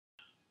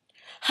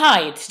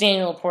Hi, it's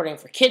Daniel reporting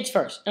for Kids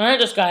First, and I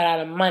just got out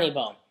of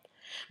Moneyball.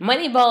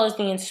 Moneyball is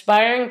the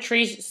inspiring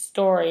true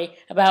story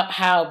about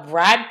how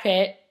Brad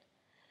Pitt,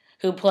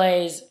 who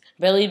plays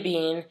Billy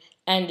Bean,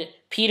 and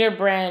Peter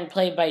Brand,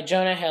 played by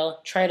Jonah Hill,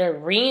 try to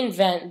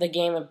reinvent the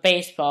game of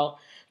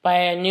baseball by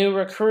a new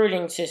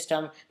recruiting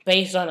system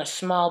based on a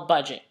small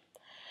budget.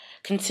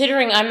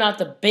 Considering I'm not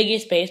the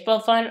biggest baseball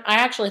fan, I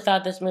actually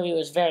thought this movie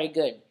was very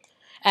good.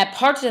 At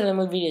parts of the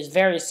movie it is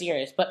very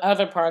serious, but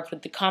other parts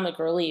with the comic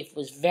relief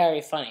was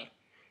very funny.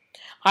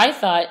 I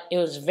thought it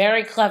was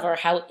very clever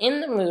how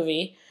in the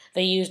movie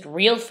they used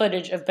real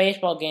footage of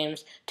baseball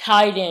games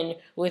tied in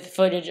with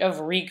footage of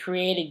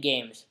recreated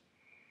games.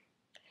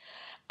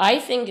 I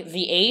think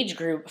the age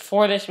group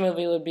for this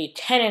movie would be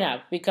 10 and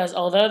up because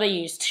although they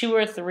use 2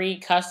 or 3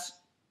 cuss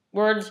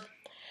words,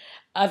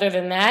 other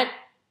than that,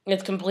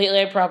 it's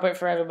completely appropriate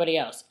for everybody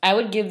else. I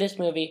would give this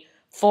movie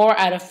 4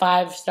 out of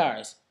 5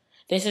 stars.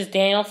 This is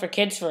Daniel for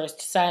Kids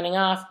First, signing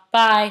off.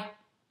 Bye!